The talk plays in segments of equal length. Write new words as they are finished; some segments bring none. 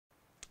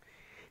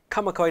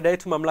Kama kawaida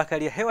yetu, mamlaka ya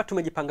hali ya hewa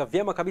tumejipanga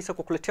vyema kabisa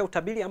kukuletea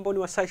utabiri ambao ni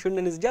wa saa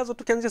 24 zijazo,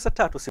 tukianzia saa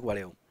 3 usiku wa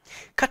leo.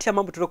 Kati ya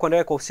mambo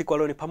tuliokuandalia kwa usiku wa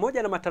leo ni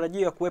pamoja na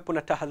matarajio ya kuwepo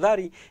na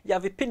tahadhari ya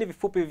vipindi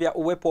vifupi vya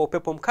uwepo wa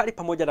upepo mkali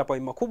pamoja na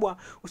mawimbi makubwa,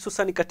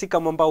 hususan katika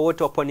mwambao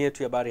wote wa pwani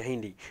yetu ya bahari ya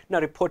Hindi. Na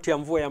ripoti ya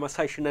mvua ya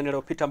masaa 24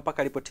 yaliyopita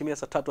mpaka ilipotimia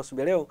saa 3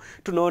 asubuhi leo,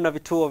 tunaona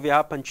vituo vya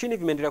hapa nchini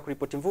vimeendelea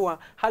kuripoti mvua.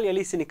 Hali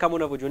halisi ni kama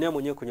unavyojionea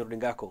mwenyewe kwenye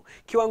runinga yako.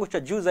 Kiwango cha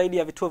juu zaidi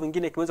ya vituo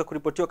vingine kimeweza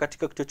kuripotiwa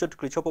katika kituo chetu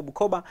kilichopo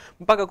Bukoba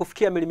mpaka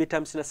kufikia milimita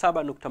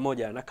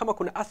 57.1. Na kama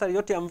kuna athari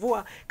yote ya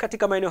mvua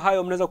katika maeneo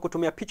hayo, mnaweza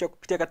kutumia picha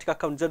kupitia katika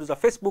akaunti zetu za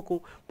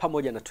Facebook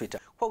pamoja na Twitter.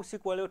 Kwa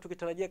usiku wa leo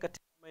tukitarajia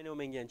katika maeneo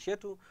mengi ya nchi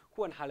yetu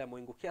kuwa na hali ya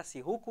mawingu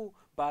kiasi, huku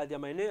baadhi ya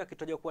maeneo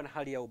yakitarajiwa kuwa na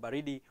hali ya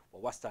ubaridi wa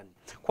wastani.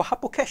 Kwa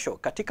hapo kesho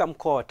katika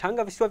mkoa wa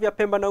Tanga, visiwa vya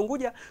Pemba na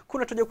Unguja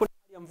kunatarajiwa kuwa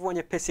ya mvua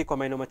nyepesi kwa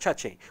maeneo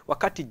machache,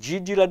 wakati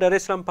jiji la Dar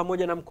es Salaam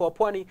pamoja na mkoa wa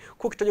Pwani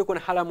kukitarajiwa kuwa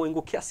na hali ya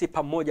mawingu kiasi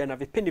pamoja na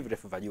vipindi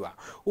virefu vya jua.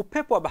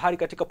 Upepo wa bahari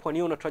katika pwani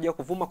hiyo unatarajiwa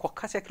kuvuma kwa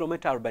kasi ya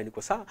kilomita 40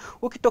 kwa saa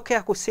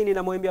ukitokea kusini,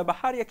 na mawimbi ya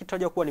bahari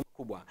yakitarajiwa kuwa ni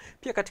makubwa.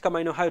 Pia katika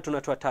maeneo hayo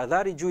tunatoa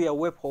tahadhari juu ya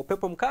uwepo wa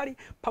upepo mkali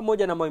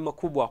pamoja na mawimbi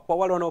makubwa. Kwa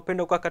wale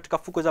wanaopenda kukaa katika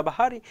fukwe za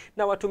bahari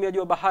na watumiaji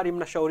wa bahari,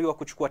 mnashauriwa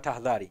kuchukua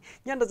tahadhari.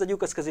 Nyanda za juu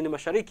kaskazini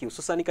mashariki,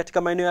 hususan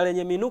katika maeneo yale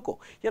yenye minuko,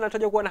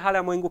 yanatarajiwa kuwa na hali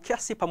ya mawingu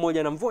kiasi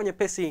pamoja na mvua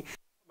nyepesi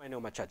maeneo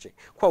machache.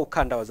 Kwa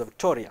ukanda wa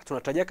Victoria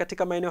tunatarajia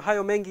katika maeneo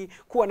hayo mengi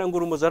kuwa na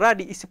ngurumo za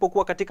radi,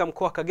 isipokuwa katika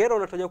mkoa wa Kagera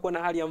unatarajia kuwa na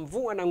hali ya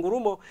mvua na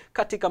ngurumo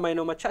katika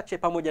maeneo machache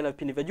pamoja na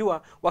vipindi vya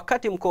jua,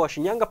 wakati mkoa wa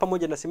Shinyanga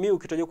pamoja na Simiyu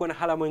ukitarajiwa kuwa na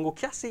hali ya mawingu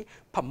kiasi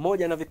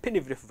pamoja na vipindi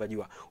virefu vya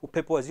jua.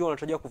 Upepo wa ziwa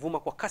unatarajiwa kuvuma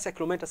kwa kasi ya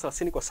kilomita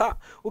 30 kwa saa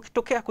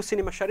ukitokea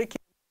kusini mashariki,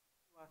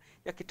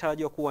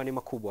 yakitarajiwa kuwa ni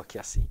makubwa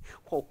kiasi.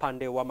 Kwa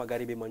upande wa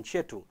magharibi mwa nchi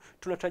yetu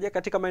tunatarajia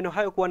katika maeneo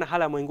hayo kuwa na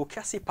hali ya mawingu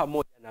kiasi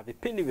pamoja na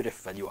vipindi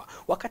virefu vya jua,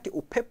 wakati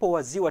upepo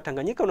wa ziwa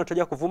Tanganyika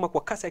unatarajiwa kuvuma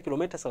kwa kasi ya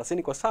kilomita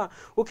 30 kwa saa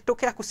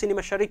ukitokea kusini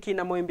mashariki,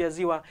 na mawimbi ya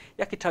ziwa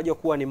yakitarajiwa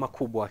kuwa ni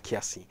makubwa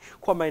kiasi.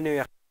 Kwa maeneo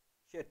ya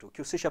chetu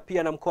kihusisha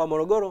pia na mkoa wa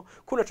Morogoro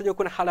kunatarajiwa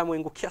kuwa na hali ya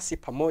mawingu kiasi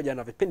pamoja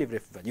na vipindi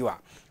virefu vya jua.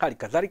 Hali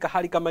kadhalika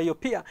hali kama hiyo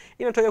pia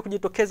inatarajiwa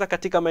kujitokeza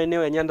katika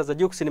maeneo ya nyanda za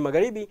juu kusini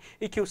magharibi,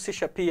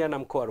 ikihusisha pia na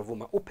mkoa wa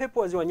Ruvuma. Upepo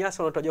wa ziwa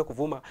Nyasa unatarajiwa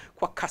kuvuma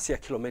kwa kasi ya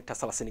kilomita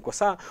 30 kwa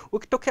saa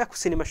ukitokea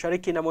kusini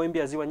mashariki, na mawimbi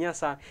ya ziwa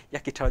Nyasa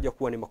yakitarajiwa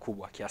kuwa ni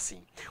makubwa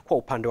kiasi. Kwa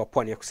upande wa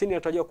pwani ya kusini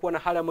inatarajiwa kuwa na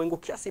hali ya mawingu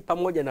kiasi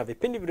pamoja na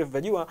vipindi virefu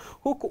vya jua,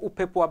 huku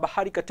upepo wa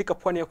bahari katika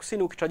pwani ya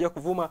kusini ukitarajiwa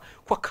kuvuma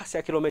kwa kasi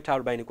ya kilomita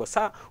 40 kwa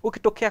saa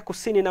ukitokea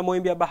kusini, na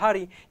mawimbi ya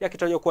bahari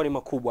yakitarajiwa kuwa ni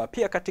makubwa.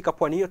 Pia katika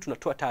pwani hiyo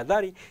tunatoa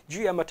tahadhari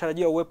juu ya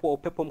matarajio ya uwepo wa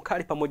upepo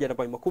mkali pamoja na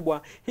mawimbi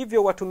makubwa.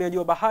 Hivyo watumiaji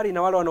wa bahari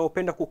na wale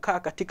wanaopenda kukaa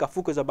katika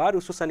fukwe za bahari,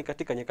 hususan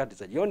katika nyakati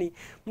za jioni,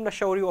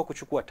 mnashauriwa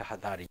kuchukua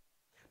tahadhari.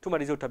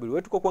 Tumalizie utabiri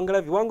wetu kwa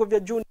kuangalia viwango vya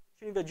juu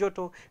chini vya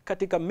joto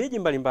katika miji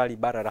mbalimbali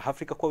bara la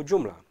Afrika kwa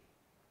ujumla.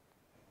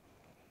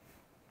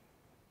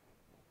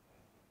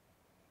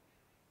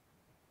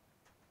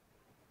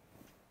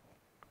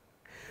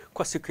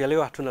 Kwa siku ya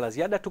leo hatuna la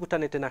ziada,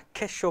 tukutane tena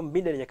kesho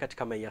mida na nyakati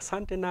kama hii.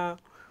 Asante na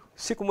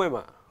siku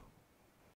mwema.